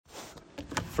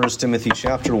1 Timothy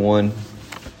chapter 1,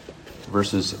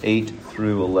 verses 8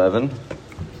 through 11.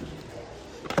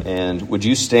 And would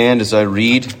you stand as I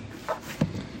read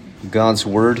God's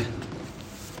word?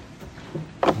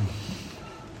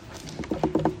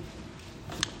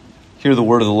 Hear the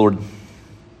word of the Lord.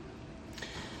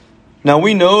 Now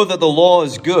we know that the law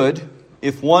is good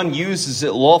if one uses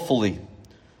it lawfully,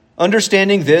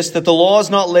 understanding this, that the law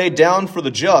is not laid down for the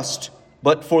just,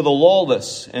 but for the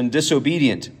lawless and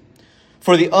disobedient,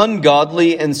 for the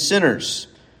ungodly and sinners,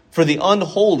 for the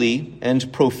unholy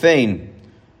and profane,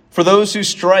 for those who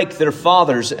strike their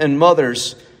fathers and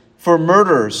mothers, for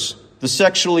murderers, the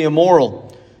sexually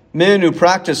immoral, men who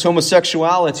practice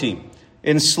homosexuality,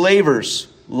 enslavers,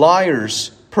 liars,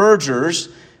 perjurers,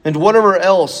 and whatever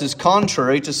else is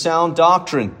contrary to sound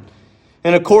doctrine,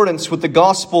 in accordance with the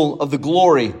gospel of the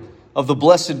glory of the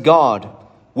blessed God,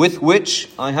 with which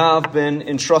I have been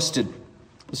entrusted.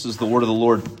 This is the word of the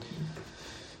Lord.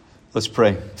 Let's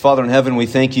pray. Father in heaven, we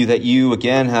thank you that you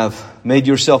again have made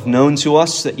yourself known to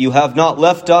us, that you have not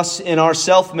left us in our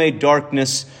self-made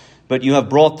darkness, but you have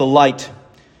brought the light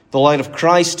of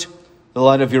Christ, the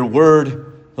light of your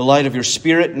word, the light of your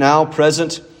Spirit now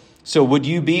present. So would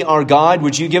you be our guide?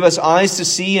 Would you give us eyes to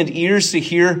see and ears to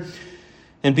hear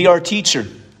and be our teacher?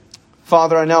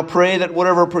 Father, I now pray that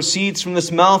whatever proceeds from this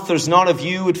mouth that is not of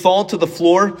you would fall to the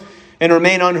floor and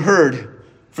remain unheard.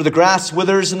 For the grass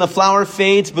withers and the flower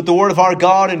fades, but the word of our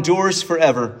God endures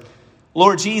forever.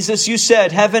 Lord Jesus, you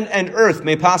said heaven and earth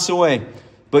may pass away,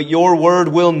 but your word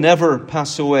will never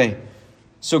pass away.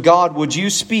 So God, would you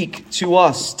speak to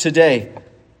us today?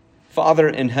 Father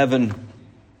in heaven,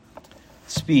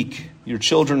 speak. Your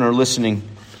children are listening.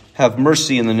 Have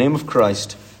mercy in the name of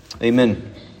Christ.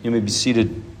 Amen. You may be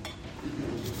seated.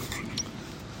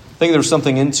 I think there was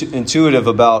something intuitive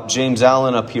about James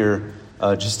Allen up here.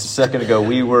 Just a second ago,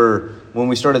 when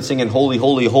we started singing Holy,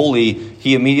 Holy, Holy,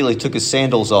 he immediately took his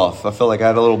sandals off. I felt like I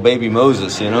had a little baby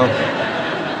Moses, you know?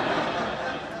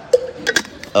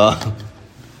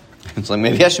 It's like,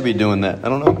 maybe I should be doing that. I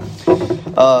don't know.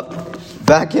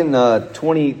 Back in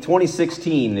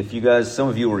 2016, if you guys, some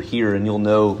of you were here and you'll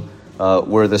know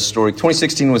where this story,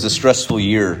 2016 was a stressful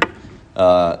year.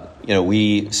 Sarah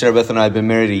Beth and I have been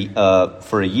married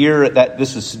for a year.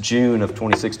 This is June of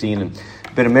 2016, and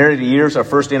been married a year. It's our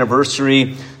first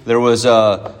anniversary. There was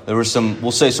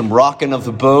some rocking of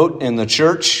the boat in the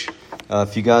church.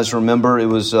 If you guys remember, it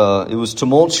was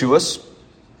tumultuous.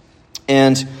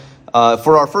 And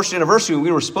for our first anniversary, we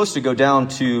were supposed to go down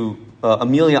to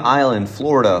Amelia Island,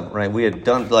 Florida. Right? We had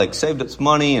saved up some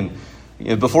money, and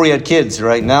before you had kids.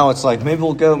 Right now, it's like maybe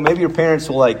we'll go. Maybe your parents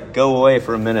will go away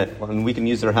for a minute, and we can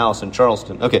use their house in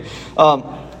Charleston. Okay,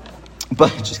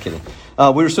 but just kidding.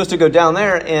 We were supposed to go down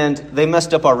there, and they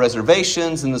messed up our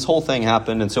reservations, and this whole thing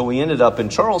happened, and so we ended up in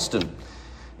Charleston,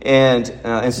 and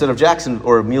instead of Jackson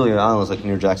or Amelia Island, was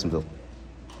near Jacksonville.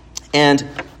 And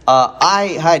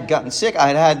I had gotten sick. I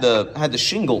had the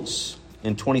shingles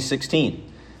in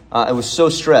 2016. I was so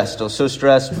stressed. I was so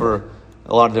stressed for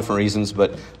a lot of different reasons,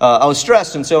 but I was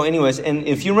stressed, and so anyways, and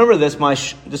if you remember this, my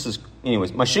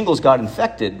shingles got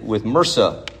infected with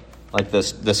MRSA, like the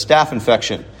staph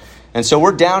infection. And so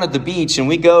we're down at the beach, and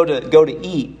we go to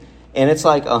eat, and it's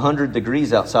like 100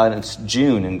 degrees outside, and it's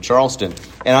June in Charleston,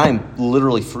 and I'm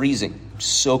literally freezing,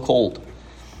 so cold.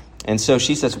 And so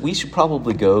she says, we should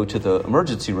probably go to the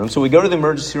emergency room. So we go to the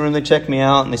emergency room, they check me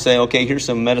out, and they say, okay, here's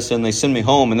some medicine. They send me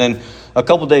home, and then a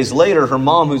couple days later, her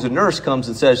mom, who's a nurse, comes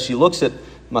and says, she looks at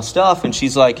my stuff, and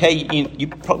she's like, hey, you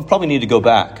probably need to go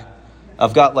back.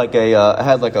 I've got I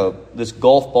had this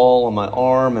golf ball on my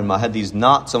arm, and I had these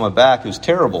knots on my back. It was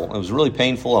terrible. It was really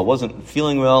painful. I wasn't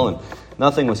feeling well, and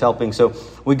nothing was helping. So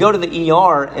we go to the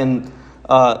ER, and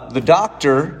the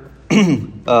doctor,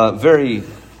 very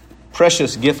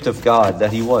precious gift of God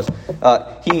that he was,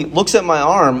 he looks at my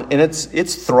arm, and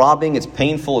it's throbbing. It's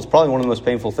painful. It's probably one of the most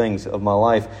painful things of my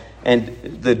life.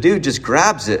 And the dude just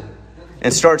grabs it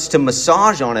and starts to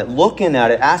massage on it, looking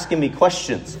at it, asking me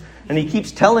questions. And he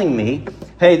keeps telling me,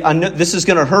 hey, I know this is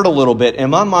going to hurt a little bit. In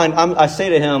my mind, I say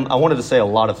to him, I wanted to say a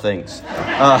lot of things.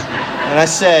 And I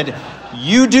said,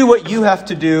 you do what you have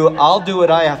to do. I'll do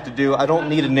what I have to do. I don't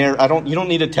need you don't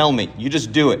need to tell me. You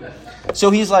just do it.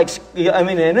 So he's like,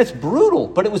 and it's brutal,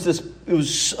 but it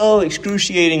was so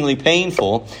excruciatingly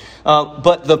painful.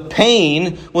 But the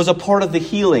pain was a part of the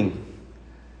healing.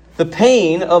 The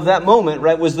pain of that moment,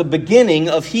 right, was the beginning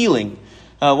of healing.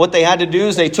 What they had to do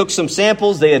is they took some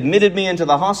samples. They admitted me into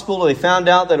the hospital. They found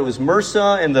out that it was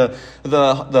MRSA, and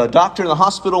the doctor in the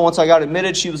hospital, once I got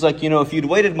admitted, she was like, if you'd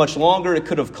waited much longer, it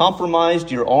could have compromised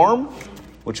your arm,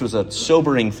 which was a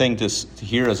sobering thing to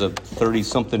hear as a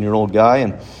 30-something-year-old guy.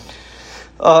 And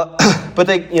But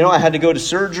I had to go to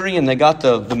surgery, and they got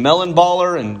the melon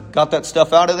baller and got that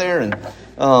stuff out of there. And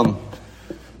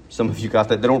some of you got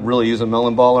that. They don't really use a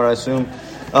melon baller, I assume.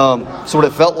 So what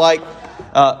it felt like.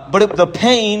 But the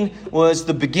pain was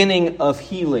the beginning of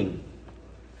healing.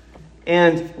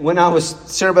 And when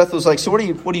Sarah Beth was like, "So what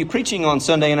are you preaching on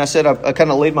Sunday?" And I said, I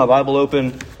kind of laid my Bible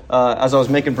open as I was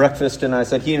making breakfast, and I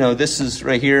said, this is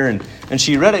right here, and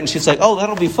she read it, and she's like, "Oh,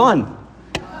 that'll be fun."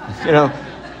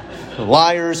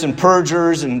 Liars and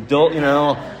perjurers and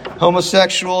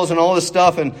homosexuals and all this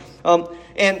stuff,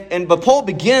 but Paul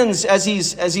begins as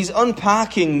he's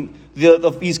unpacking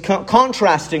he's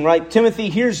contrasting, right? Timothy,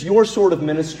 here's your sort of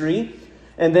ministry,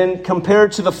 and then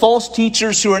compared to the false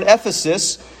teachers who are at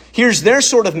Ephesus, here's their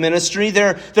sort of ministry.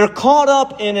 They're caught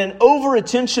up in an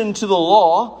over-attention to the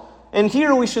law. And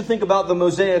here we should think about the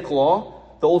Mosaic law,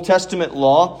 the Old Testament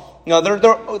law.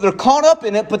 They're caught up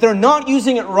in it, but they're not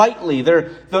using it rightly.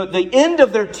 The end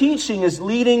of their teaching is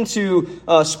leading to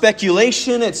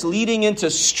speculation. It's leading into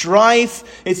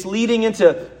strife. It's leading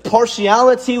into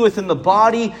partiality within the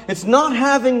body. It's not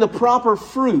having the proper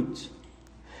fruit.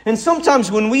 And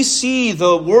sometimes when we see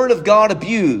the Word of God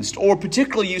abused, or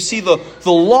particularly you see the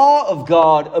law of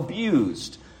God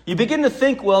abused, you begin to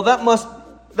think, well, that must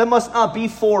not be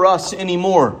for us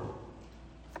anymore.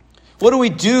 What do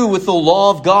we do with the law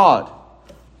of God?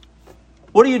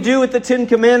 What do you do with the Ten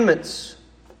Commandments?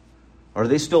 Are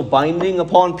they still binding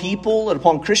upon people and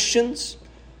upon Christians?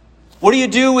 What do you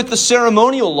do with the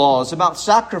ceremonial laws about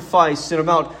sacrifice and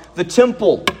about the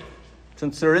temple?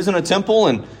 Since there isn't a temple,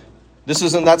 and this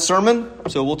isn't that sermon,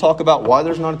 so we'll talk about why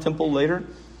there's not a temple later.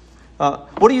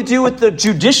 What do you do with the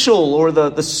judicial or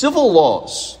the civil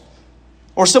laws?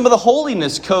 Or some of the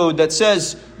holiness code that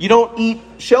says you don't eat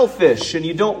shellfish and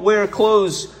you don't wear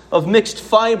clothes of mixed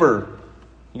fiber.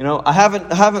 I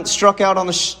haven't struck out on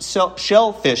the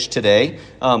shellfish today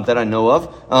that I know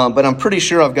of, but I'm pretty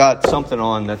sure I've got something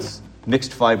on that's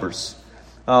mixed fibers.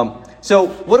 So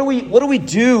what do we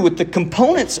do with the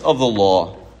components of the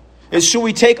law? Should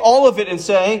we take all of it and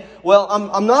say, well,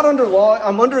 I'm not under law,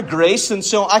 I'm under grace, and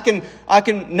so I can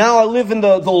now I live in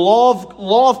the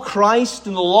law of Christ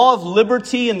and the law of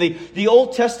liberty, and the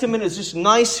Old Testament is just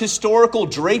nice historical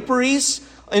draperies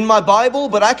in my Bible,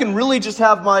 but I can really just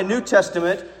have my New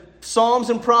Testament, Psalms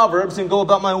and Proverbs, and go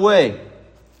about my way.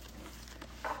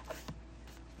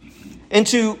 And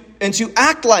to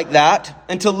act like that,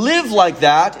 and to live like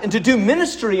that, and to do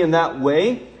ministry in that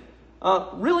way,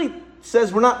 really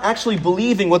says we're not actually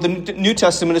believing what the New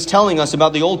Testament is telling us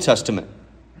about the Old Testament.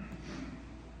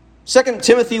 2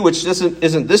 Timothy, which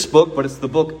isn't this book, but it's the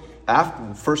book after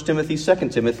 1 Timothy, 2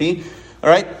 Timothy. All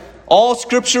right? All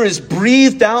Scripture is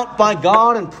breathed out by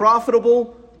God and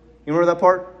profitable. You remember that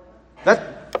part?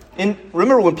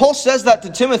 Remember, when Paul says that to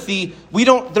Timothy,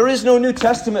 there is no New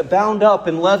Testament bound up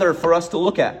in leather for us to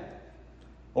look at,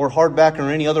 or hardback or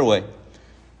any other way.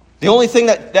 The only thing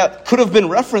that could have been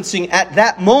referencing at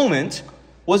that moment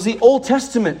was the Old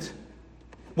Testament.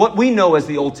 What we know as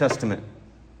the Old Testament.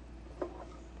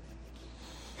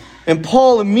 And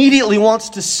Paul immediately wants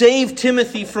to save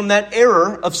Timothy from that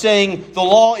error of saying the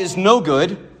law is no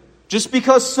good. Just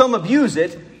because some abuse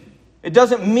it, it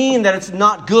doesn't mean that it's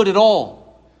not good at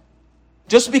all.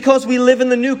 Just because we live in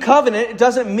the new covenant, it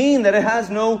doesn't mean that it has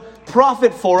no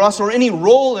profit for us or any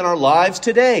role in our lives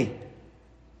today.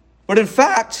 But in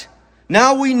fact,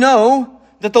 now we know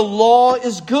that the law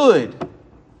is good.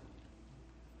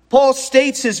 Paul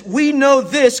states we know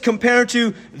this compared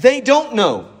to they don't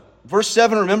know. Verse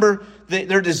 7, remember,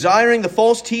 they're desiring, the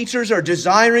false teachers are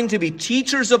desiring to be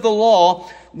teachers of the law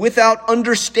without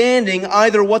understanding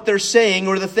either what they're saying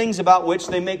or the things about which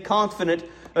they make confident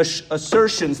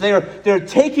assertions. They're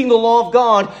taking the law of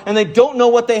God and they don't know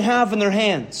what they have in their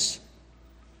hands.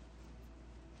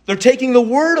 They're taking the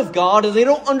Word of God and they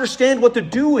don't understand what to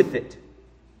do with it.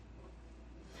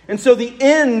 And so the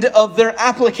end of their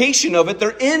application of it,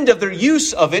 their end of their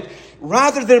use of it,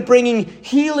 rather than bringing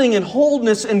healing and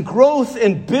wholeness and growth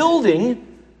and building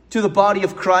to the body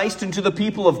of Christ and to the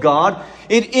people of God,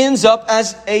 it ends up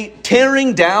as a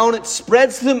tearing down. It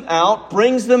spreads them out,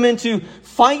 brings them into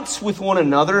fights with one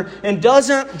another, and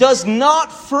does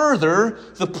not further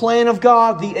the plan of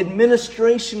God, the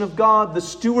administration of God, the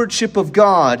stewardship of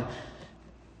God.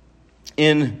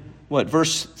 In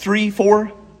verse 3,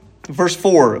 4? Verse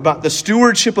 4, about the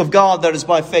stewardship of God that is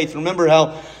by faith. Remember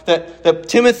how that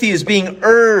Timothy is being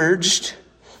urged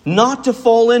not to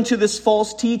fall into this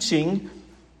false teaching,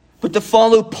 but to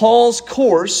follow Paul's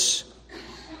course.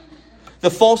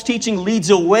 The false teaching leads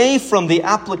away from the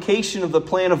application of the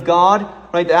plan of God,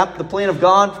 right? The plan of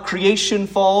God, creation,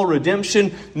 fall,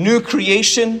 redemption, new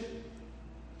creation.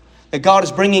 that God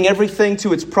is bringing everything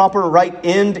to its proper right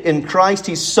end in Christ.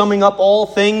 He's summing up all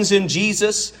things in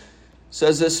Jesus. It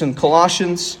says this in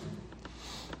Colossians.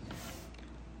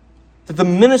 That the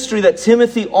ministry that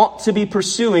Timothy ought to be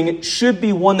pursuing should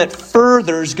be one that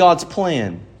furthers God's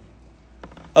plan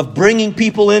of bringing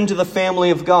people into the family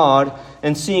of God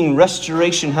and seeing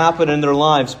restoration happen in their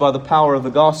lives by the power of the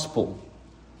gospel.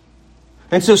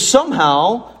 And so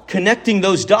somehow, connecting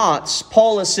those dots,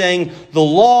 Paul is saying the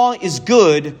law is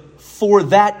good for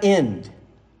that end.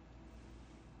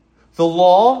 The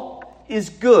law is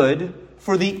good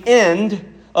for the end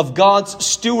of God's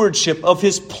stewardship, of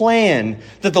His plan.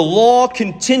 That the law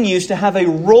continues to have a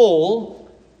role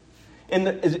in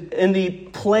the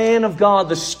plan of God,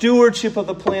 the stewardship of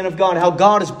the plan of God, how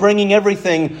God is bringing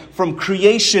everything from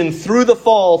creation through the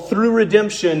fall, through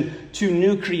redemption, to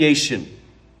new creation,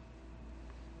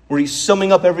 where He's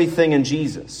summing up everything in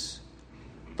Jesus.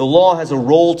 The law has a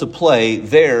role to play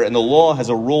there, and the law has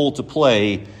a role to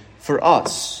play for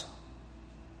us.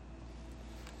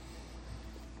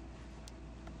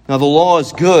 Now, the law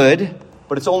is good,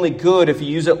 but it's only good if you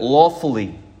use it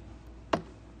lawfully.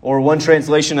 Or one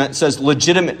translation that says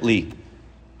legitimately.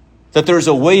 That there's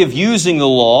a way of using the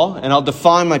law, and I'll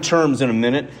define my terms in a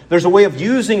minute. There's a way of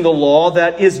using the law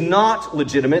that is not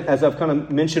legitimate, as I've kind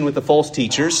of mentioned with the false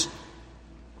teachers.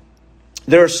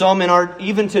 There are some in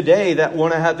even today that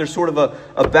want to have, there's sort of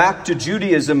a back to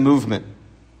Judaism movement,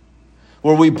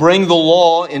 where we bring the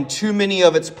law in too many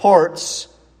of its parts,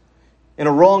 in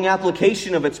a wrong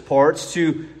application of its parts,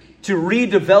 to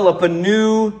redevelop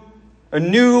a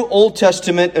new Old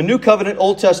Testament, a new covenant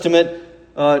Old Testament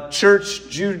church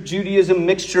Judaism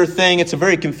mixture thing. It's a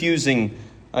very confusing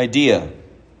idea.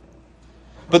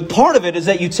 But part of it is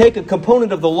that you take a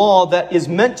component of the law that is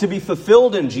meant to be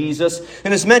fulfilled in Jesus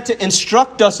and is meant to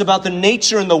instruct us about the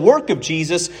nature and the work of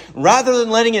Jesus. Rather than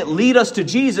letting it lead us to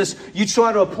Jesus, you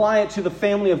try to apply it to the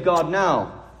family of God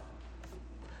now.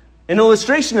 An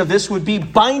illustration of this would be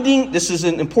binding, this is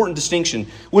an important distinction,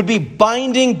 would be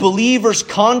binding believers'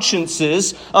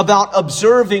 consciences about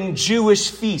observing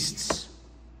Jewish feasts.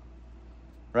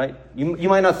 Right? You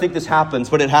might not think this happens,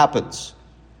 but it happens.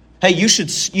 Hey, you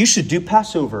should do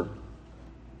Passover.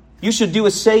 You should do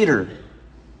a Seder.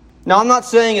 Now, I'm not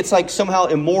saying it's like somehow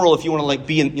immoral if you want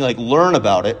to learn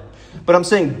about it, but I'm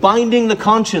saying binding the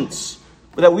conscience,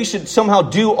 that we should somehow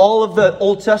do all of the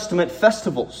Old Testament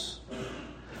festivals.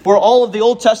 Where all of the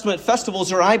Old Testament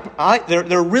festivals are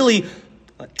they're really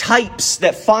types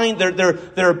that find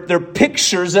they're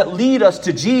pictures that lead us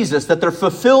to Jesus, that they're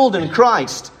fulfilled in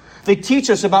Christ. They teach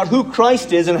us about who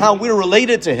Christ is and how we're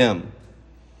related to Him.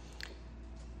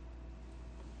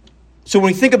 So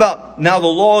when we think about now the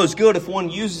law is good if one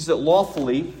uses it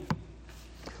lawfully,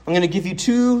 I'm going to give you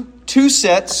two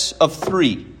sets of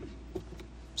three.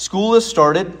 School has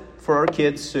started for our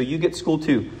kids, so you get school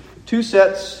too. 2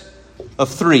 sets of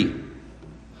 3.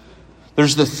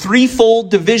 There's the threefold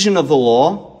division of the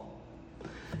law,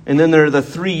 and then there are the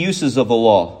 3 uses of the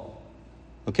law.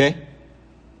 Okay?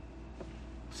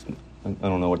 I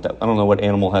don't know what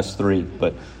animal has 3,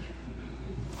 but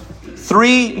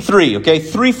 3, okay?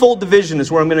 Threefold division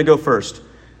is where I'm going to go first.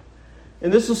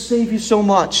 And this will save you so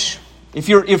much. If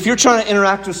you're trying to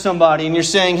interact with somebody and you're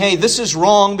saying, hey, this is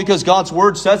wrong because God's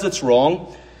word says it's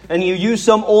wrong, and you use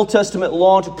some Old Testament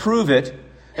law to prove it,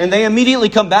 and they immediately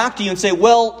come back to you and say,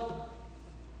 well,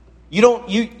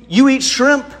 you eat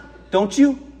shrimp, don't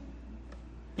you?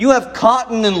 You have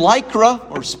cotton and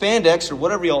lycra or spandex or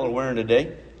whatever y'all are wearing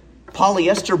today.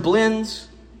 Polyester blends.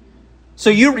 So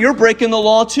you're breaking the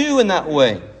law too in that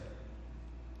way.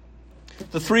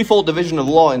 The threefold division of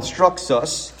the law instructs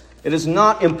us. It is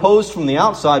not imposed from the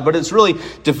outside, but it's really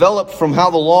developed from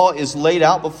how the law is laid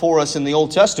out before us in the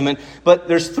Old Testament. But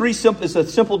there's 3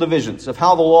 simple divisions of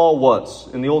how the law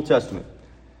was in the Old Testament.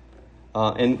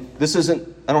 And this isn't,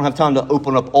 I don't have time to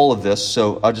open up all of this,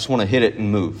 so I just want to hit it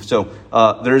and move. So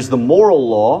there's the moral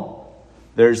law,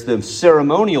 there's the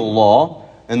ceremonial law,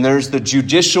 and there's the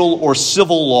judicial or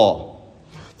civil law.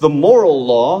 The moral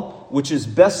law, which is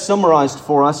best summarized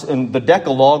for us in the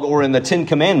Decalogue or in the 10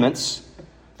 Commandments.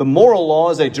 The moral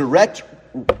law is a direct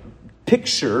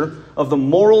picture of the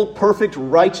moral, perfect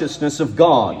righteousness of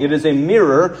God. It is a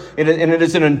mirror, and it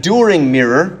is an enduring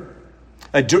mirror,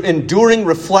 an enduring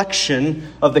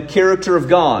reflection of the character of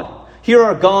God. Here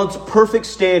are God's perfect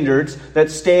standards that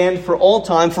stand for all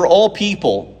time, for all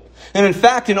people. And in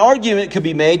fact, an argument could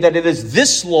be made that it is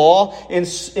this law in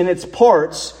its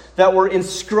parts that were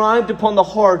inscribed upon the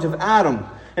heart of Adam.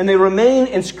 And they remain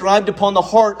inscribed upon the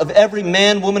heart of every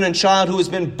man, woman, and child who has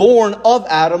been born of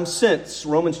Adam since.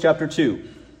 Romans chapter 2.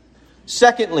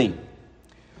 Secondly,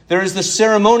 There is the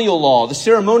ceremonial law. The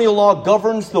ceremonial law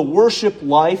governs the worship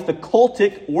life, the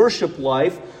cultic worship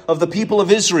life of the people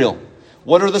of Israel.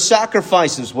 What are the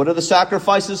sacrifices? What are the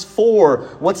sacrifices for?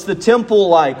 What's the temple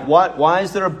like? Why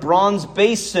is there a bronze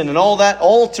basin and all that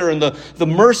altar and the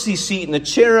mercy seat and the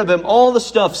cherubim, all the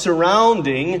stuff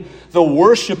surrounding the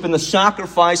worship and the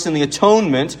sacrifice and the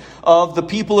atonement of the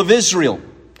people of Israel?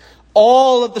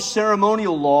 All of the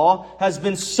ceremonial law has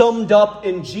been summed up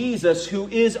in Jesus, who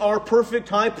is our perfect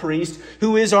high priest,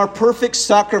 who is our perfect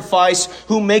sacrifice,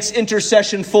 who makes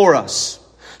intercession for us.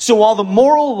 So while the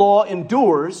moral law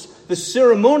endures, the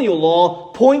ceremonial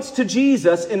law points to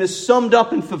Jesus and is summed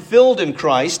up and fulfilled in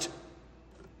Christ.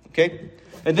 Okay?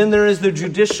 And then there is the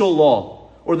judicial law,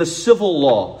 or the civil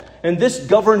law. And this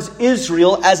governs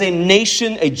Israel as a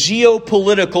nation, a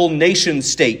geopolitical nation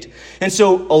state. And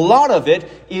so a lot of it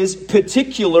is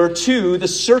particular to the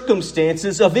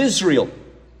circumstances of Israel.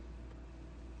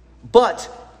 But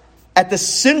at the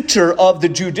center of the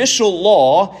judicial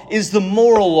law is the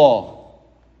moral law.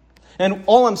 And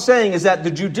all I'm saying is that the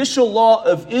judicial law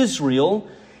of Israel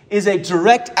is a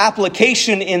direct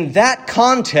application in that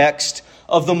context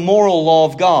of the moral law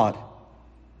of God.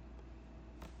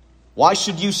 Why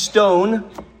should you stone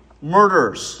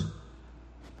murderers?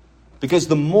 Because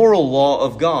the moral law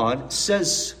of God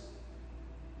says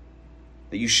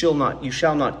that you shall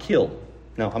not kill.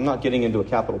 Now, I'm not getting into a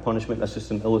capital punishment. That's just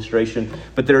an illustration.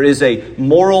 But there is a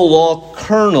moral law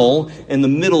kernel in the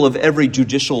middle of every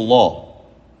judicial law.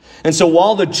 And so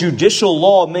while the judicial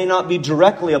law may not be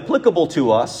directly applicable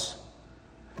to us,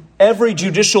 every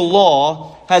judicial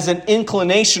law has an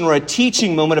inclination or a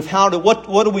teaching moment of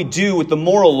what do we do with the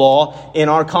moral law in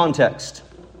our context.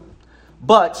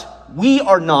 But we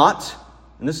are not,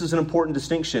 and this is an important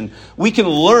distinction, we can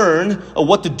learn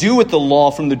what to do with the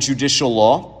law from the judicial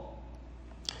law,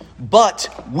 but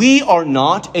we are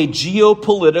not a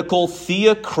geopolitical,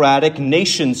 theocratic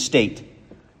nation state.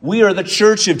 We are the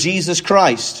church of Jesus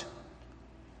Christ.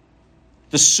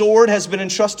 The sword has been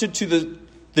entrusted to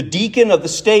the deacon of the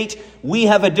state. We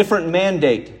have a different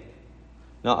mandate.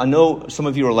 Now, I know some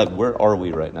of you are like, where are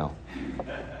we right now?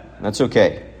 That's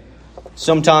okay.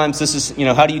 Sometimes this is,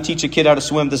 how do you teach a kid how to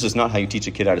swim? This is not how you teach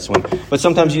a kid how to swim. But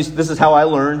sometimes this is how I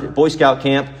learned at Boy Scout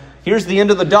camp. Here's the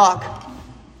end of the dock.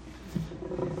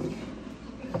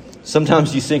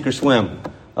 Sometimes you sink or swim.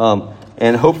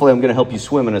 And hopefully I'm going to help you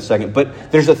swim in a second.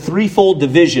 But there's a threefold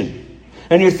division.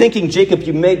 And you're thinking, Jacob,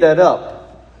 you made that up.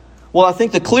 Well, I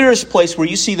think the clearest place where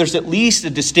you see there's at least a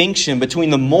distinction between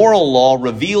the moral law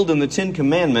revealed in the Ten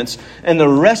Commandments and the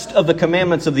rest of the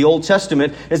commandments of the Old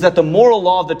Testament is that the moral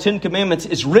law of the Ten Commandments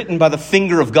is written by the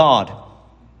finger of God.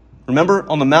 Remember,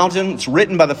 on the mountain, it's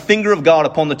written by the finger of God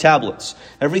upon the tablets.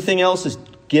 Everything else is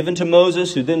given to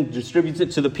Moses, who then distributes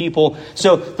it to the people.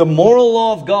 So the moral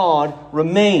law of God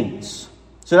remains.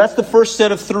 So that's the first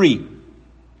set of three.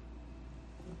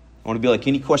 I want to be like,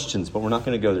 any questions? But we're not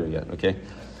going to go there yet, okay?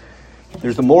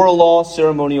 There's the moral law,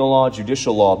 ceremonial law,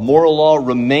 judicial law. Moral law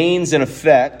remains in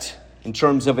effect in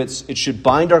terms of it should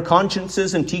bind our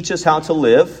consciences and teach us how to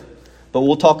live. But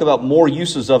we'll talk about more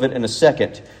uses of it in a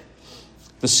second.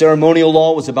 The ceremonial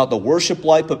law was about the worship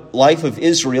life of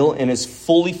Israel and is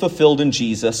fully fulfilled in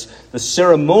Jesus.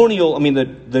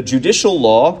 The judicial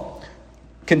law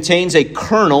contains a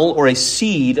kernel or a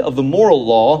seed of the moral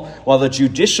law, while the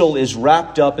judicial is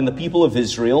wrapped up in the people of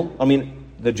Israel.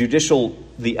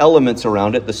 The elements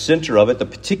around it, the center of it, the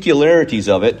particularities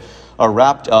of it are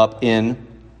wrapped up in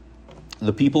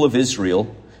the people of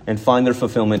Israel and find their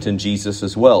fulfillment in Jesus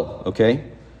as well. Okay?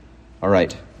 All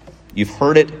right. You've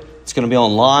heard it. It's going to be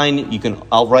online.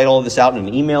 I'll write all of this out in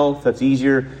an email if that's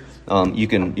easier. You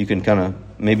can kind of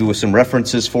maybe with some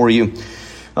references for you.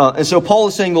 And so Paul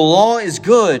is saying the law is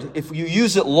good if you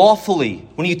use it lawfully.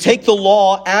 When you take the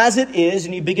law as it is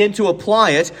and you begin to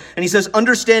apply it, and he says,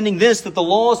 understanding this, that the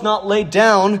law is not laid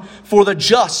down for the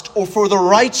just or for the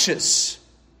righteous.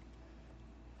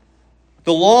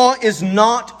 The law is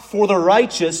not for the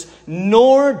righteous,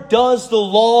 nor does the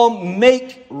law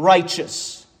make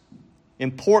righteous.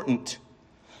 Important.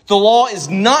 The law is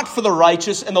not for the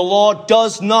righteous, and the law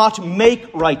does not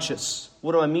make righteous.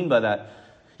 What do I mean by that?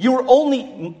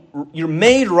 You're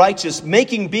made righteous.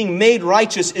 Being made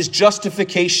righteous is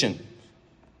justification.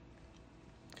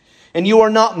 And you are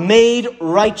not made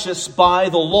righteous by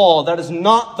the law. That is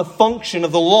not the function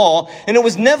of the law. And it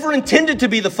was never intended to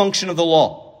be the function of the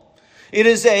law. It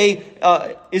is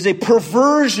a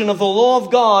perversion of the law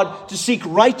of God to seek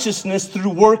righteousness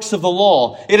through works of the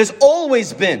law. It has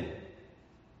always been.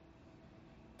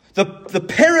 The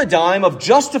paradigm of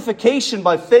justification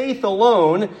by faith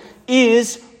alone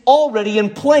is already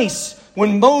in place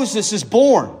when Moses is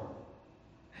born.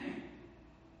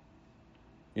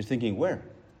 You're thinking, where?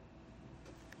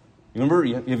 You remember,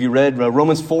 have you read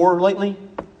Romans 4 lately?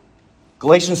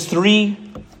 Galatians 3?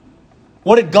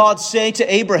 What did God say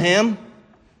to Abraham,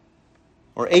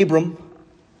 or Abram,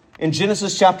 in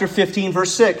Genesis chapter 15,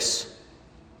 verse 6?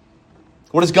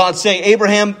 What does God say?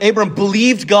 Abram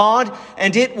believed God,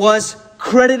 and it was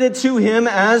credited to him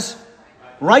as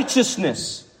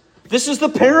righteousness. This is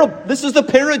the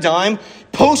paradigm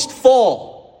post-fall.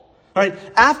 All right,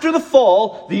 after the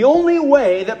fall, the only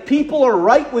way that people are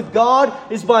right with God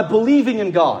is by believing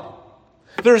in God.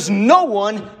 There's no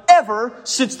one ever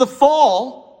since the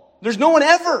fall, there's no one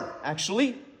ever,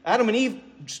 actually. Adam and Eve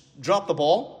dropped the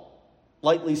ball,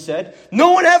 lightly said.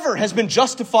 No one ever has been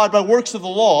justified by works of the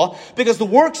law, because the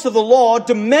works of the law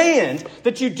demand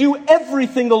that you do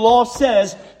everything the law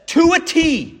says to a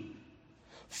T.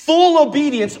 Full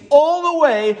obedience all the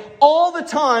way, all the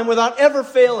time, without ever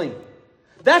failing.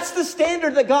 That's the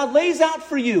standard that God lays out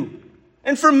for you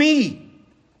and for me.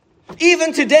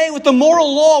 Even today with the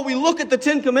moral law, we look at the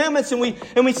Ten Commandments and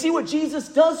we see what Jesus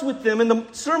does with them in the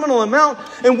Sermon on the Mount,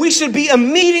 and we should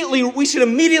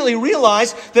immediately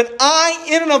realize that I,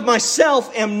 in and of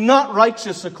myself, am not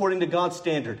righteous according to God's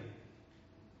standard.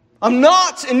 I'm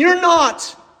not, and you're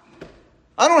not.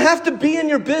 I don't have to be in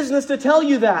your business to tell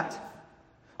you that.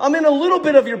 I'm in a little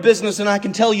bit of your business and I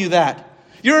can tell you that.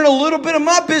 You're in a little bit of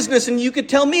my business and you could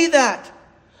tell me that.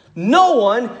 No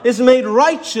one is made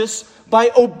righteous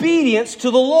by obedience to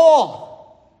the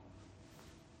law.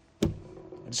 I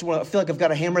feel like I've got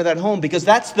to hammer that home, because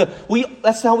that's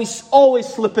how we always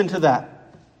slip into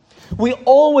that. We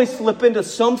always slip into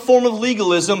some form of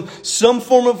legalism, some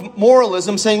form of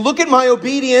moralism, saying, look at my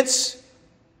obedience.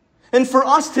 And for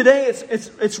us today,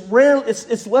 it's rare,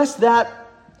 it's less that.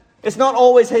 It's not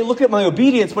always, hey, look at my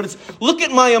obedience, but it's look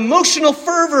at my emotional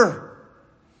fervor.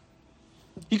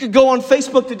 You could go on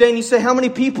Facebook today and you say, how many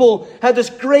people had this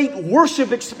great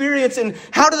worship experience? And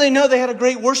how do they know they had a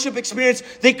great worship experience?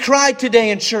 They cried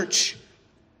today in church.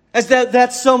 As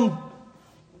that's some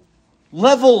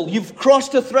level. You've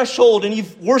crossed a threshold and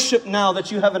you've worshiped now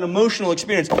that you have an emotional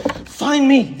experience. Find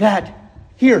me that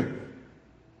here.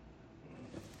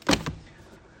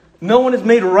 No one is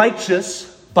made righteous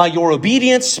by your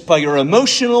obedience, by your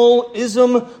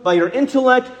emotionalism, by your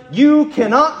intellect. You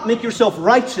cannot make yourself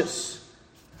righteous.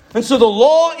 And so the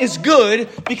law is good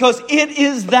because it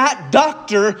is that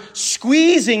doctor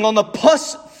squeezing on the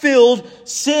pus-filled,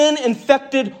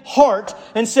 sin-infected heart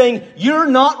and saying, you're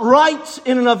not right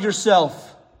in and of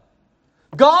yourself.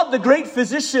 God, the great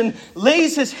physician,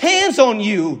 lays his hands on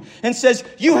you and says,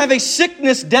 you have a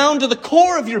sickness down to the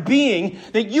core of your being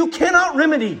that you cannot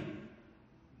remedy.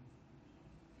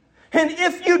 And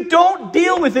if you don't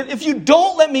deal with it, if you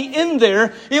don't let me in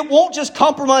there, it won't just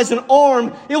compromise an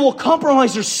arm, it will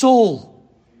compromise your soul.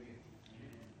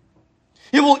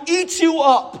 It will eat you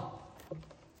up.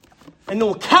 And it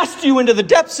will cast you into the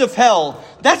depths of hell.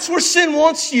 That's where sin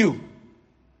wants you.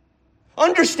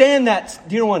 Understand that,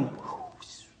 dear one.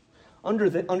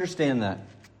 Understand that.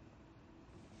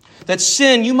 That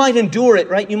sin, you might endure it,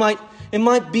 right? It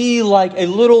might be like a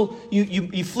little,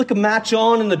 you flick a match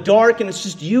on in the dark and it's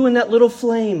just you and that little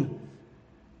flame.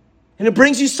 And it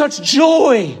brings you such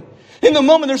joy. In the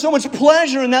moment, there's so much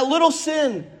pleasure in that little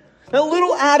sin, that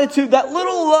little attitude, that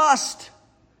little lust,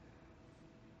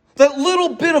 that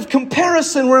little bit of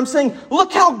comparison where I'm saying,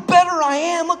 look how better I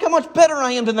am. Look how much better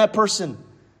I am than that person.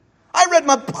 I read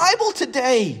my Bible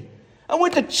today. I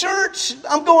went to church.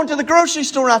 I'm going to the grocery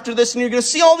store after this, and you're going to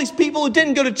see all these people who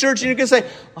didn't go to church, and you're going to say,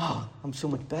 oh, I'm so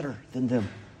much better than them.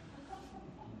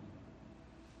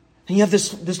 And you have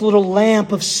this little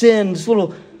lamp of sin, this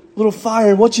little fire.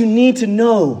 And what you need to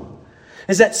know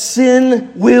is that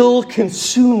sin will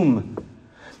consume.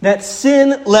 That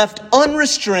sin left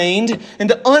unrestrained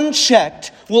and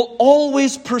unchecked will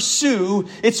always pursue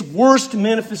its worst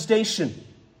manifestation.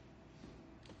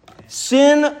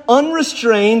 Sin,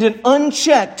 unrestrained and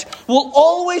unchecked, will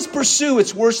always pursue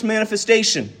its worst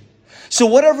manifestation. So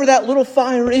whatever that little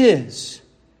fire is,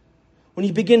 when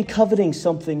you begin coveting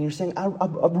something, you're saying,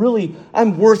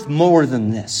 I'm worth more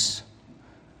than this.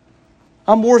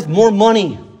 I'm worth more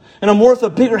money, and I'm worth a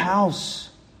bigger house.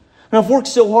 And I've worked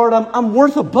so hard, I'm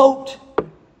worth a boat.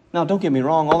 Now, don't get me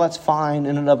wrong, all that's fine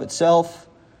in and of itself.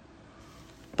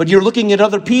 But you're looking at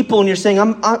other people and you're saying,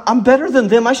 I'm better than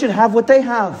them. I should have what they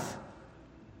have.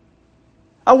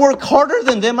 I work harder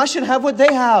than them. I should have what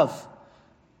they have.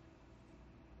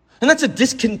 And that's a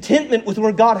discontentment with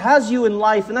where God has you in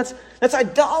life. And that's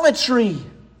idolatry.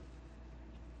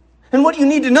 And what you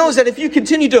need to know is that if you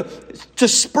continue to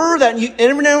spur that, and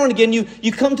every now and again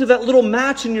you come to that little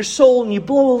match in your soul and you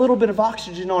blow a little bit of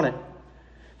oxygen on it.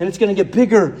 And it's going to get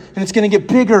bigger, and it's going to get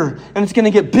bigger, and it's going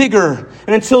to get bigger,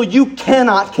 and until you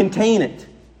cannot contain it.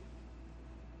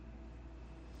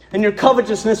 And your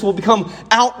covetousness will become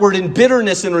outward in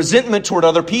bitterness and resentment toward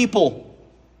other people.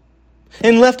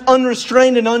 And left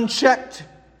unrestrained and unchecked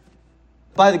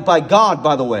by God,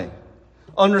 by the way.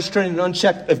 Unrestrained and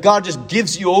unchecked. If God just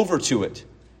gives you over to it,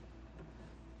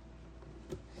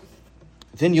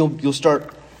 then you'll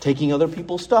start taking other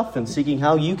people's stuff and seeking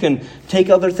how you can take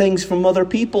other things from other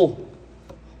people.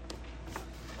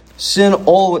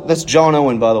 That's John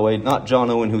Owen, by the way. Not John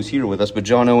Owen who's here with us, but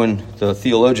John Owen, the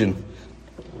theologian.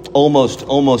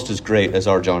 Almost as great as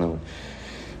our John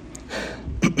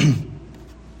Owen.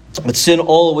 But sin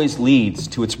always leads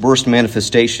to its worst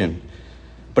manifestation.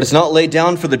 But it's not laid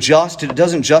down for the just. It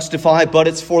doesn't justify, but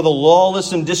it's for the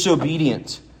lawless and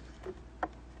disobedient.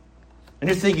 And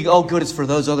you're thinking, oh, good, it's for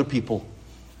those other people.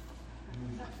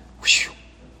 Whew.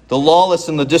 The lawless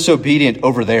and the disobedient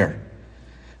over there.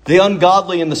 The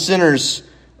ungodly and the sinners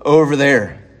over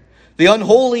there. The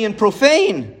unholy and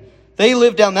profane, they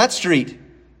live down that street.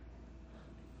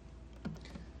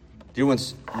 Dear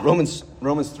ones,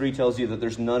 Romans 3 tells you that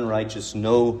there's none righteous,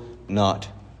 no, not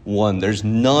one. There's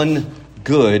none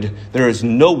good. There is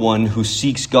no one who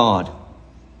seeks God.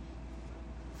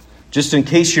 Just in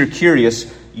case you're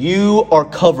curious, we are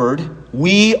covered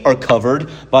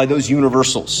by those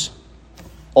universals.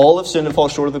 All have sinned and fall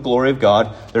short of the glory of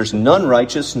God. There's none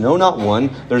righteous, no, not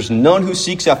one. There's none who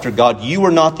seeks after God. You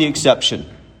are not the exception.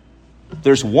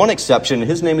 There's one exception,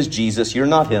 and his name is Jesus. You're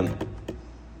not him.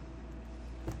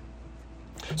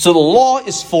 So the law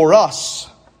is for us,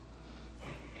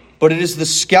 but it is the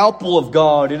scalpel of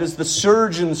God. It is the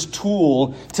surgeon's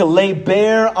tool to lay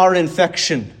bare our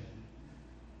infection.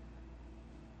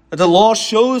 The law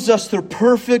shows us the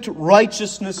perfect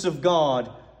righteousness of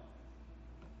God.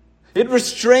 It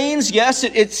restrains, yes,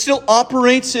 it still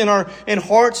operates in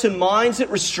hearts and minds. It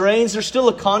restrains. There's still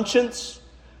a conscience.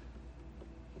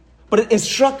 But it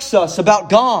instructs us about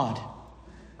God.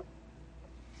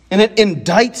 And it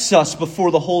indicts us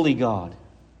before the holy God.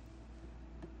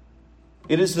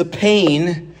 It is the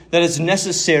pain that is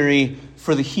necessary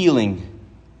for the healing.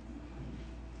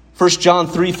 1 John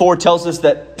 3:4 tells us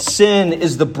that sin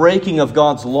is the breaking of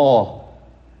God's law.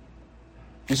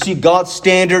 You see God's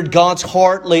standard, God's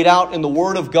heart laid out in the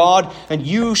Word of God, and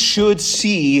you should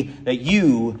see that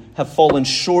you have fallen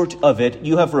short of it.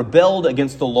 You have rebelled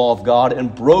against the law of God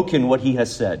and broken what He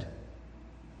has said.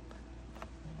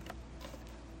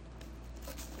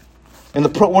 And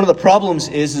one of the problems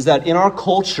is that in our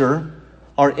culture,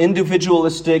 our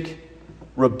individualistic,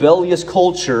 rebellious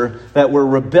culture, that where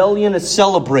rebellion is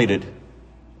celebrated.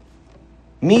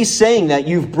 Me saying that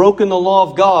you've broken the law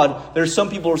of God, there's some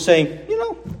people who are saying,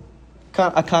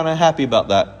 I'm kind of happy about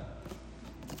that.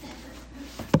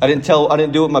 I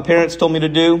didn't do what my parents told me to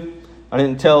do. I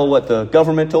didn't do what the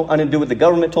government told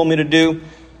me to do.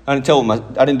 I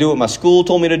didn't do what my school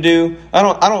told me to do. I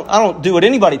don't do what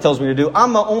anybody tells me to do.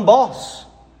 I'm my own boss.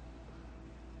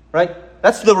 Right?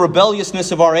 That's the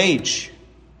rebelliousness of our age.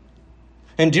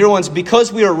 And dear ones,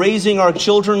 because we are raising our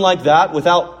children like that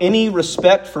without any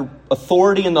respect for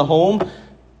authority in the home,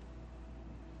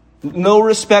 no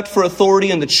respect for authority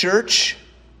in the church,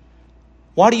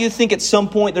 why do you think at some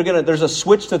point there's a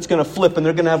switch that's going to flip and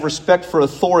they're going to have respect for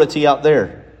authority out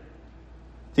there?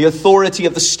 The authority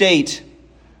of the state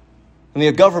and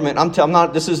the government.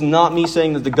 This is not me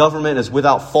saying that the government is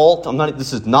without fault.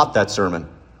 This is not that sermon.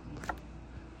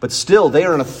 But still, they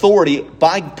are an authority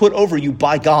put over you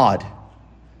by God.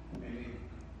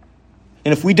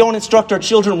 And if we don't instruct our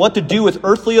children what to do with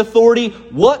earthly authority,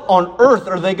 what on earth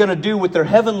are they going to do with their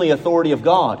heavenly authority of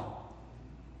God?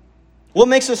 What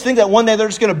makes us think that one day they're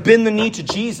just going to bend the knee to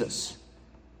Jesus?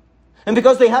 And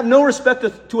because they have no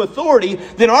respect to authority,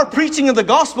 then our preaching of the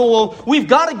gospel, we've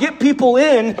got to get people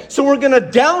in, so we're going to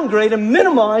downgrade and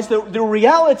minimize the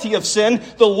reality of sin,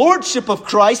 the lordship of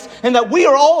Christ, and that we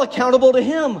are all accountable to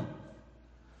Him.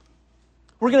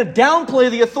 We're going to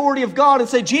downplay the authority of God and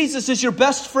say, Jesus is your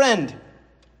best friend,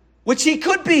 which He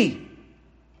could be.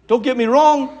 Don't get me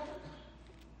wrong.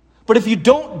 But if you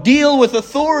don't deal with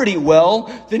authority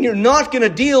well, then you're not going to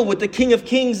deal with the King of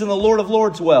Kings and the Lord of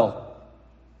Lords well.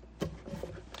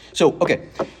 So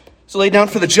laid down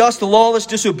for the just, the lawless,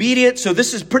 disobedient. So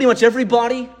this is pretty much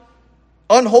everybody.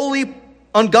 Unholy,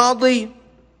 ungodly,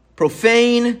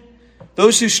 profane,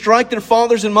 those who strike their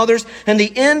fathers and mothers. And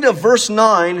the end of verse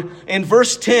 9 and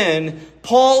verse 10,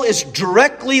 Paul is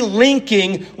directly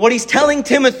linking what he's telling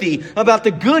Timothy about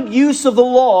the good use of the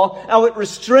law, how it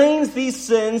restrains these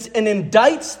sins and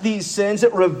indicts these sins.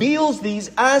 It reveals these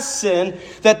as sin,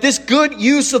 that this good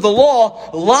use of the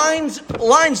law lines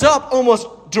up almost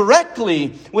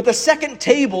directly with the second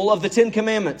table of the Ten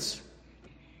Commandments.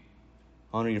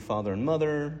 Honor your father and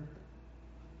mother.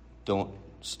 Don't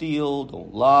steal.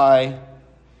 Don't lie.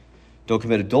 Don't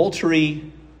commit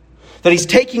adultery. That he's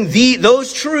taking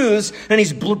those truths and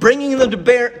he's bringing them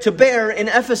to bear in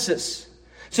Ephesus,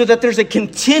 so that there's a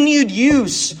continued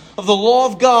use of the law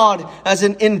of God as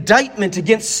an indictment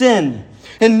against sin.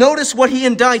 And notice what he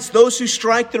indicts: those who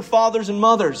strike their fathers and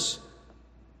mothers.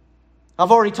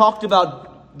 I've already talked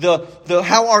about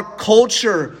how our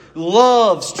culture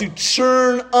loves to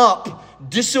churn up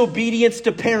disobedience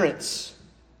to parents.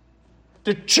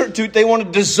 They want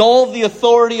to dissolve the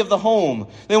authority of the home.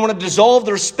 They want to dissolve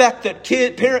the respect that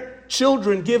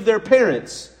children give their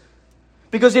parents.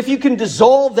 Because if you can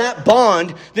dissolve that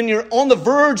bond, then you're on the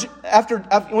verge,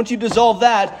 once you dissolve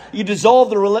that, you dissolve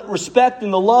the respect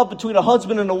and the love between a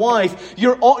husband and a wife.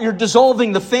 You're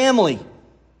dissolving the family.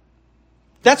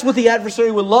 That's what the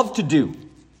adversary would love to do.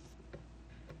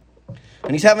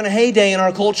 And he's having a heyday in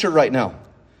our culture right now.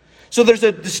 So there's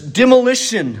this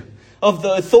demolition of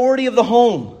the authority of the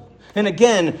home. And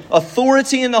again,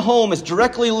 authority in the home is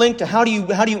directly linked to how do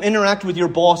you interact with your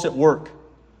boss at work.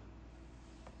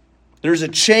 There's a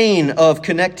chain of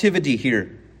connectivity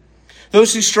here.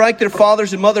 Those who strike their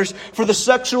fathers and mothers for the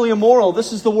sexually immoral.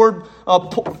 This is the word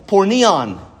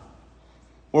porneon,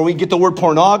 where we get the word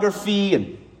pornography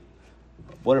and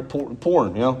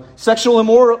porn. Sexual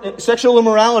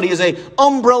immorality is an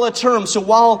umbrella term. So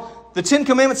while the Ten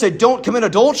Commandments say don't commit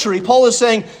adultery, Paul is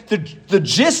saying the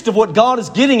gist of what God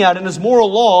is getting at in his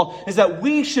moral law is that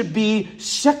we should be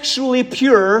sexually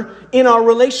pure in our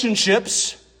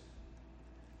relationships.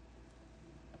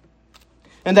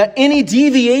 And that any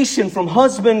deviation from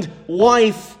husband,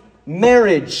 wife,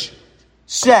 marriage,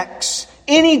 sex,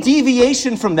 any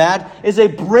deviation from that is a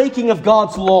breaking of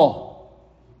God's law.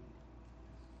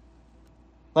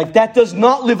 Like, that does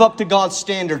not live up to God's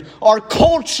standard. Our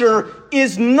culture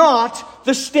is not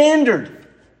the standard.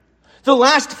 The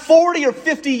last 40 or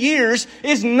 50 years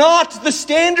is not the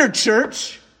standard,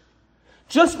 church.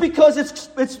 Just because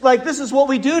it's like this is what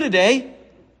we do today.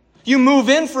 You move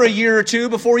in for a year or two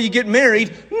before you get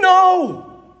married.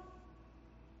 No!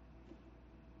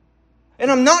 And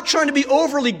I'm not trying to be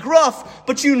overly gruff,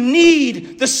 but you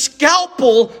need the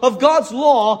scalpel of God's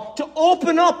law to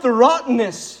open up the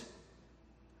rottenness.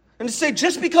 And to say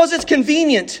just because it's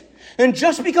convenient and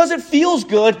just because it feels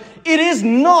good, it is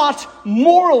not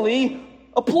morally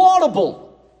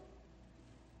applaudable.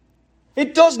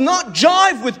 It does not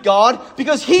jive with God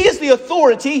because He is the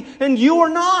authority and you are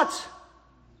not.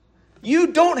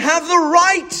 You don't have the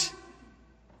right.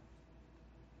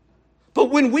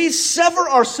 But when we sever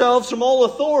ourselves from all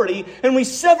authority and we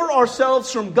sever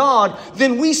ourselves from God,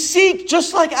 then we seek,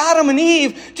 just like Adam and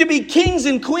Eve, to be kings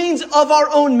and queens of our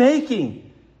own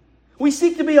making. We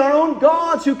seek to be our own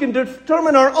gods who can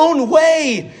determine our own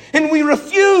way. And we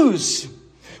refuse.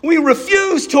 We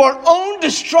refuse to our own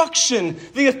destruction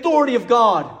the authority of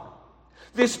God.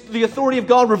 The authority of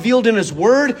God revealed in His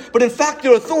Word, but in fact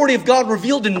the authority of God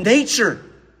revealed in nature.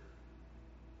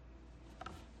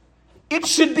 It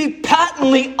should be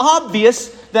patently obvious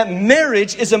that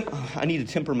marriage is I need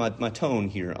to temper my tone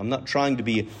here. I'm not trying to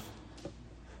be...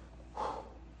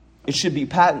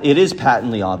 It is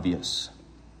patently obvious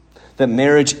that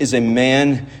marriage is a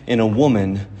man and a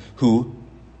woman who,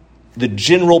 the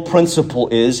general principle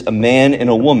is a man and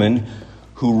a woman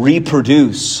who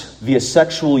reproduce via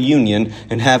sexual union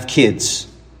and have kids.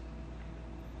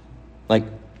 Like,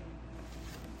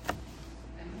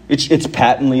 it's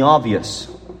patently obvious.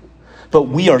 But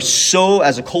we are so,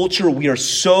 as a culture, we are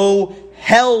so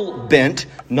hell-bent,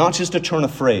 not just a turn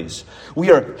of phrase,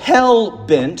 we are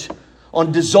hell-bent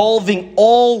on dissolving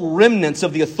all remnants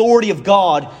of the authority of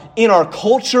God in our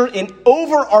culture and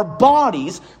over our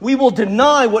bodies. We will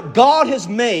deny what God has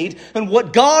made and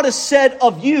what God has said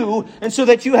of you, and so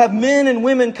that you have men and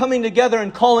women coming together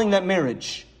and calling that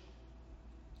marriage.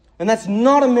 And that's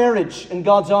not a marriage in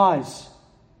God's eyes.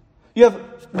 You have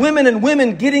women and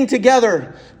women getting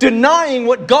together, denying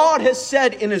what God has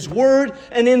said in His Word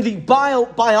and in the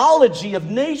biology of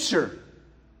nature.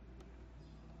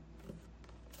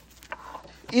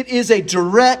 It is a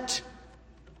direct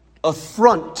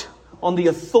affront on the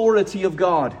authority of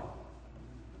God.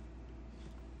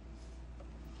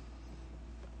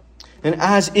 And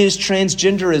as is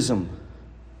transgenderism,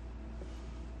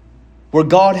 where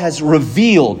God has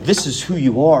revealed, this is who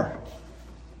you are.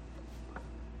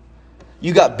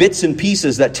 You got bits and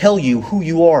pieces that tell you who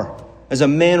you are as a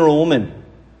man or a woman.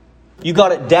 You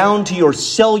got it down to your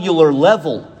cellular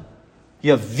level.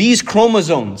 You have these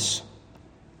chromosomes.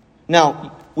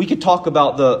 Now, we could talk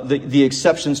about the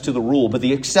exceptions to the rule, but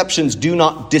the exceptions do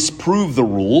not disprove the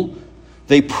rule.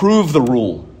 They prove the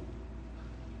rule.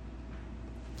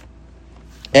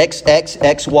 X, X,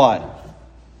 X, Y.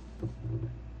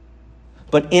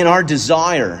 But in our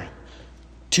desire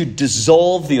to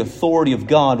dissolve the authority of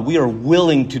God, we are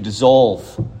willing to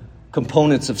dissolve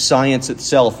components of science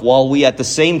itself, while we at the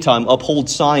same time uphold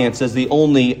science as the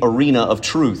only arena of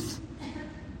truth.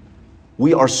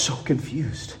 We are so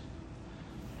confused.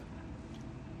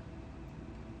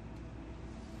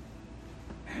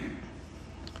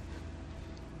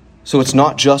 So it's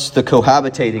not just the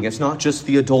cohabitating, it's not just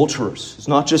the adulterers, it's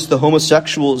not just the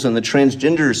homosexuals and the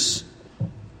transgenders.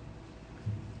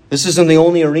 This isn't the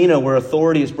only arena where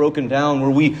authority is broken down, where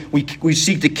we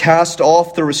seek to cast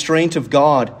off the restraint of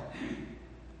God.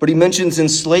 But he mentions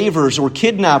enslavers or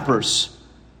kidnappers.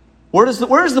 Where is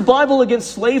the Bible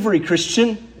against slavery,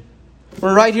 Christian?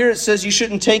 Well, right here it says you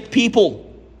shouldn't take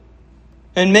people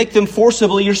and make them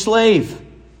forcibly your slave.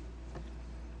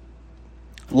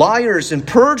 Liars and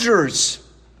perjurers.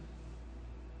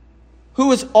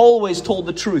 Who has always told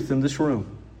the truth in this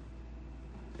room?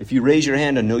 If you raise your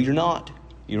hand, I know you're not.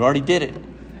 You already did it.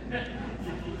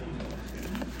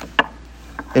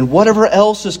 And whatever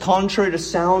else is contrary to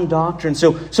sound doctrine.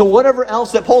 So whatever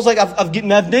else that Paul's like, I've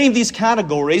named these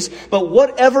categories, but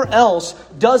whatever else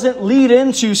doesn't lead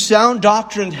into sound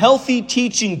doctrine, healthy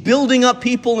teaching, building up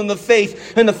people in the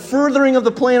faith, and the furthering of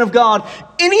the plan of God,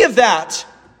 any of that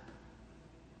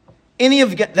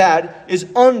is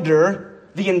under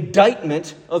the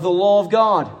indictment of the law of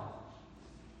God.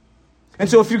 And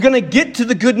so if you're going to get to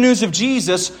the good news of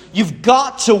Jesus, you've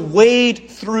got to wade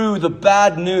through the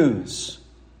bad news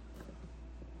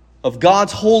of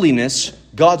God's holiness,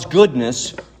 God's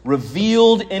goodness,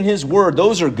 revealed in His Word.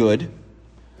 Those are good.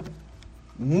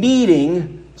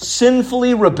 Meeting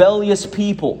sinfully rebellious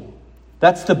people.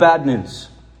 That's the bad news.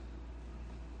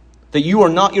 That you are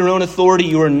not your own authority.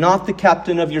 You are not the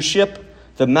captain of your ship,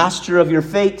 the master of your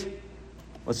fate.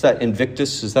 What's that,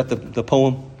 Invictus? Is that the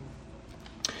poem?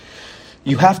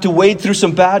 You have to wade through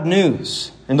some bad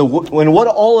news. And what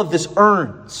all of this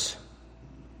earns,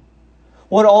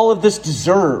 what all of this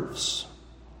deserves,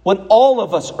 what all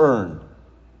of us earn,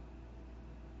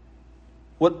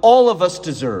 what all of us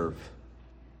deserve,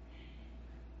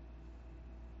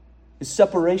 is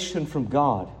separation from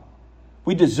God.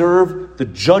 We deserve the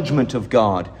judgment of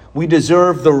God. We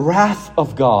deserve the wrath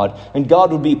of God. And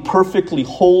God would be perfectly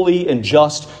holy and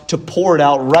just to pour it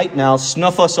out right now,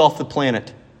 snuff us off the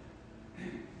planet.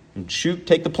 And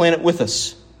take the planet with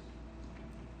us.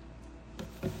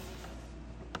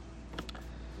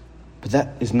 But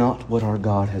that is not what our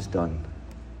God has done.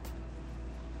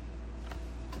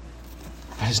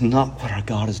 That is not what our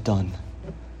God has done.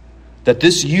 That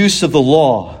this use of the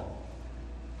law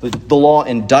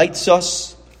indicts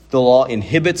us, the law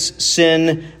inhibits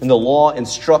sin, and the law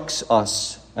instructs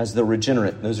us as the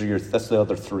regenerate. That's the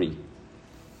other three.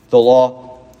 The law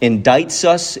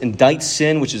indicts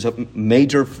sin, which is a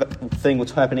major thing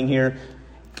what's happening here.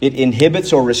 It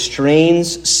inhibits or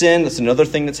restrains sin. That's another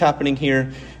thing that's happening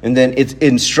here. And then it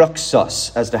instructs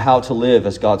us as to how to live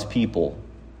as God's people.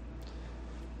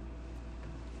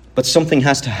 But something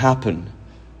has to happen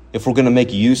if we're going to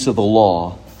make use of the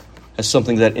law as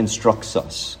something that instructs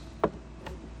us.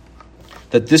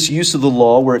 That this use of the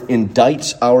law, where it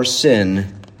indicts our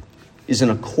sin, is in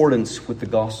accordance with the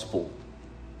gospel.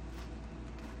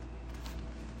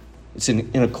 It's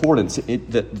in accordance.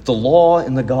 The law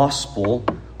and the gospel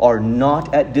are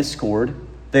not at discord.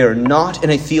 They are not in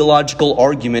a theological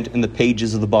argument in the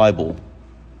pages of the Bible.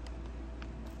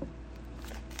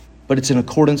 But it's in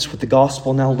accordance with the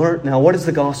gospel. Now, what is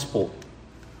the gospel?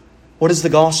 What is the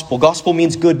gospel? Gospel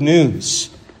means good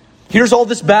news. Here's all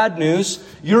this bad news.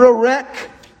 You're a wreck.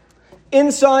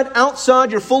 Inside, outside,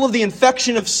 you're full of the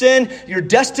infection of sin. You're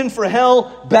destined for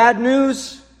hell. Bad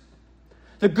news.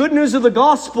 The good news of the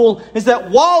gospel is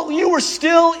that while you were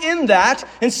still in that,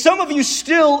 and some of you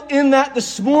still in that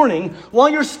this morning, while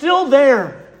you're still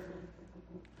there,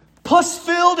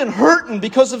 pus-filled and hurting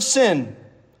because of sin,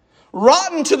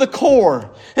 rotten to the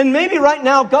core, and maybe right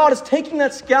now God is taking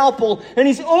that scalpel and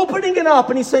He's opening it up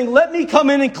and He's saying, let me come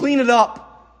in and clean it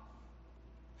up.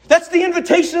 That's the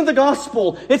invitation of the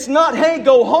gospel. It's not, hey,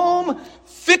 go home,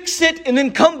 fix it, and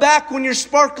then come back when you're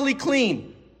sparkly clean.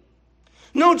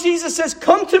 No, Jesus says,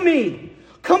 come to me.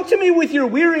 Come to me with your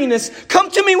weariness.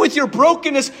 Come to me with your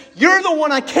brokenness. You're the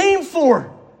one I came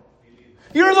for.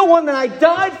 You're the one that I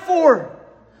died for.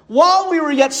 While we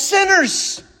were yet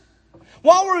sinners.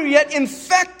 While we were yet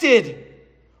infected.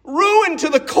 Ruined to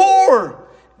the core.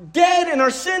 Dead in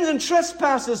our sins and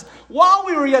trespasses. While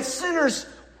we were yet sinners.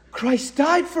 Christ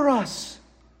died for us.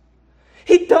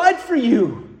 He died for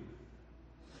you.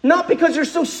 Not because you're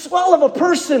so swell of a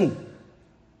person,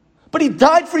 but He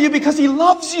died for you because He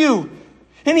loves you.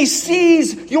 And He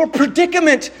sees your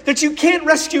predicament that you can't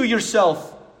rescue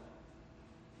yourself.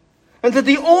 And that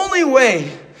the only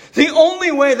way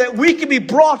that we can be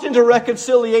brought into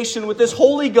reconciliation with this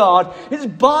holy God is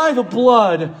by the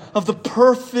blood of the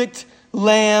perfect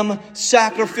Lamb,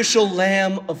 sacrificial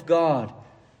Lamb of God,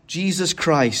 Jesus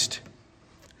Christ.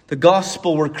 The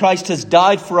gospel where Christ has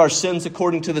died for our sins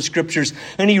according to the Scriptures,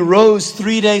 and He rose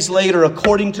 3 days later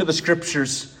according to the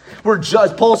Scriptures. We're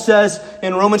judged. Paul says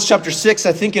in Romans chapter 6,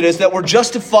 I think it is, that we're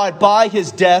justified by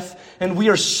His death and we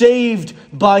are saved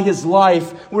by His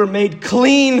life. We're made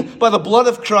clean by the blood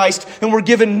of Christ and we're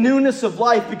given newness of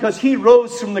life because He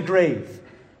rose from the grave.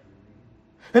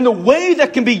 And the way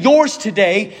that can be yours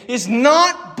today is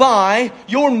not by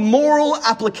your moral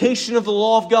application of the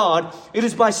law of God. It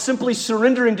is by simply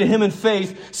surrendering to Him in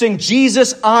faith, saying,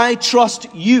 Jesus, I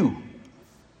trust You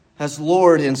as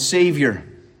Lord and Savior.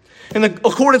 In the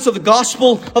accordance of the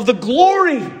gospel of the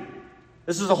glory.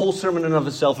 This is a whole sermon in and of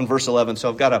itself in verse 11.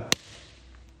 So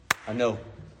I know,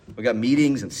 we got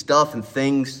meetings and stuff and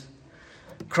things,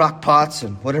 crock pots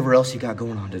and whatever else you got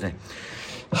going on today.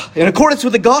 In accordance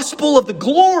with the gospel of the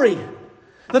glory.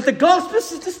 That the gospel,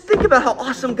 just think about how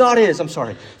awesome God is.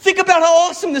 Think about how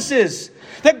awesome this is.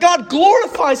 That God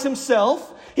glorifies Himself.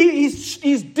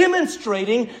 He's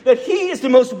demonstrating that He is the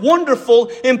most wonderful,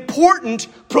 important,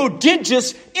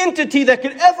 prodigious entity that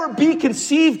could ever be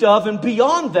conceived of. And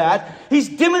beyond that, He's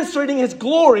demonstrating His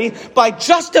glory by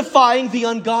justifying the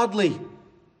ungodly.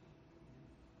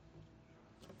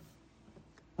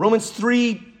 Romans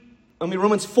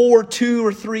 4, 2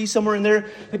 or 3, somewhere in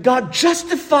there, that God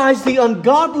justifies the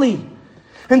ungodly.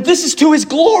 And this is to His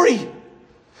glory.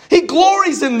 He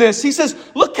glories in this. He says,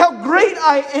 look how great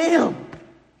I am.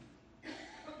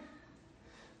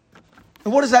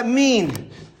 And what does that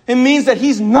mean? It means that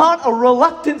He's not a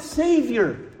reluctant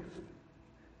Savior.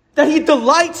 That He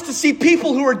delights to see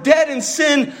people who are dead in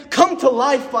sin come to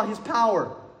life by His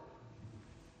power.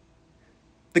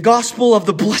 The gospel of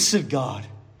the blessed God.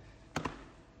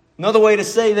 Another way to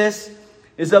say this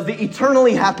is of the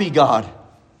eternally happy God.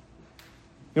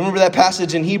 You remember that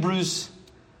passage in Hebrews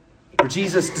where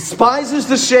Jesus despises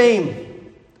the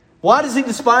shame. Why does He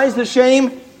despise the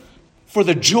shame? For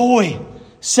the joy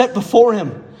set before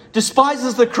Him.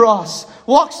 Despises the cross.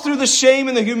 Walks through the shame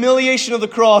and the humiliation of the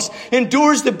cross.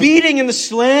 Endures the beating and the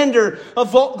slander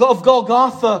of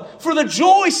Golgotha. For the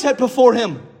joy set before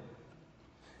Him.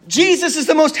 Jesus is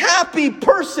the most happy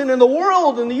person in the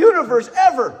world, in the universe,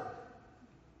 ever.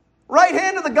 Right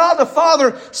hand of the God the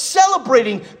Father,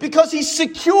 celebrating because He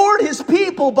secured His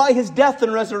people by His death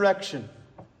and resurrection.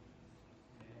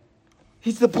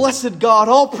 He's the blessed God.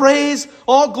 All praise,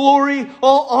 all glory,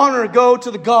 all honor go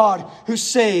to the God who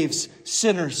saves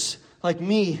sinners like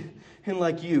me and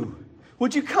like you.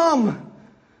 Would you come?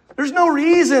 There's no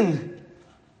reason.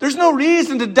 There's no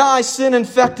reason to die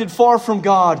sin-infected far from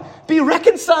God. Be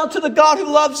reconciled to the God who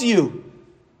loves you.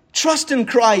 Trust in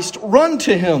Christ. Run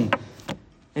to Him.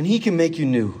 And He can make you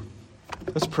new.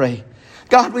 Let's pray.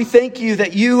 God, we thank You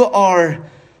that You are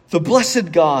the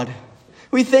blessed God.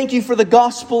 We thank You for the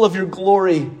gospel of Your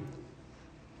glory.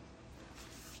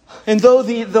 And though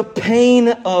the pain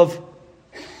of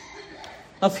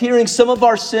hearing some of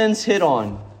our sins hit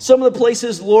on, some of the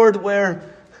places, Lord, where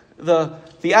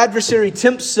the adversary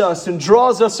tempts us and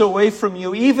draws us away from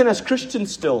You, even as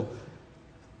Christians still,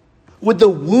 would the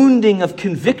wounding of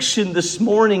conviction this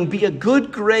morning be a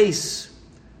good grace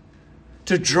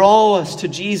to draw us to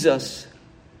Jesus,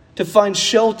 to find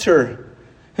shelter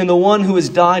in the one who has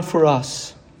died for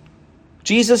us.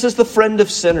 Jesus is the friend of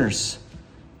sinners,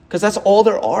 because that's all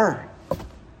there are.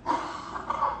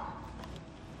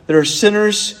 There are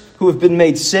sinners who have been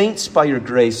made saints by Your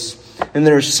grace, and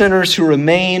there are sinners who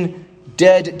remain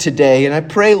dead today. And I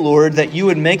pray, Lord, that You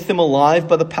would make them alive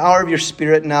by the power of Your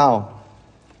Spirit now.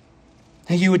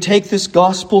 And You would take this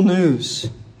gospel news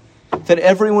that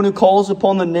everyone who calls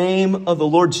upon the name of the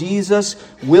Lord Jesus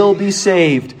will be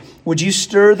saved. Would You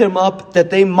stir them up that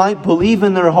they might believe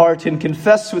in their heart and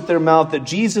confess with their mouth that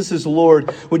Jesus is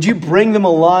Lord? Would You bring them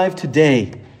alive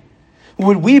today?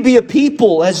 Would we be a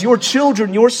people as Your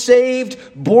children, Your saved,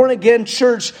 born-again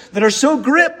church that are so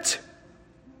gripped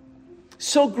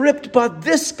by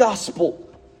this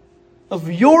gospel of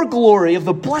Your glory, of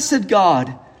the blessed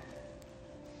God,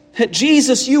 that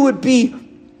Jesus, You would be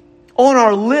on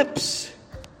our lips,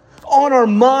 on our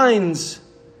minds,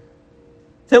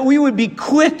 that we would be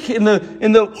quick in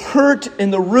the hurt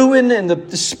and the ruin and the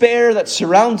despair that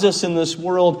surrounds us in this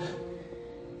world,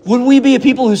 Would we be a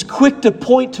people who's quick to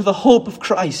point to the hope of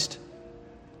Christ?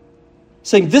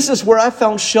 Saying, this is where I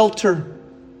found shelter.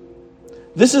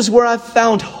 This is where I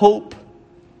found hope.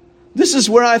 This is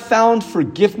where I found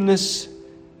forgiveness.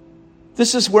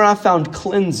 This is where I found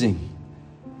cleansing.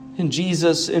 In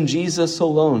Jesus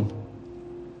alone.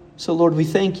 So Lord, we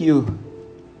thank you.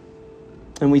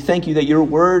 And we thank you that your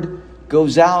word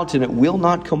goes out and it will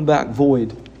not come back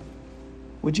void.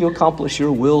 Would you accomplish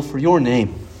your will for your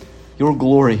name, your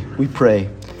glory, we pray.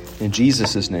 In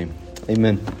Jesus' name,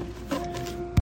 amen.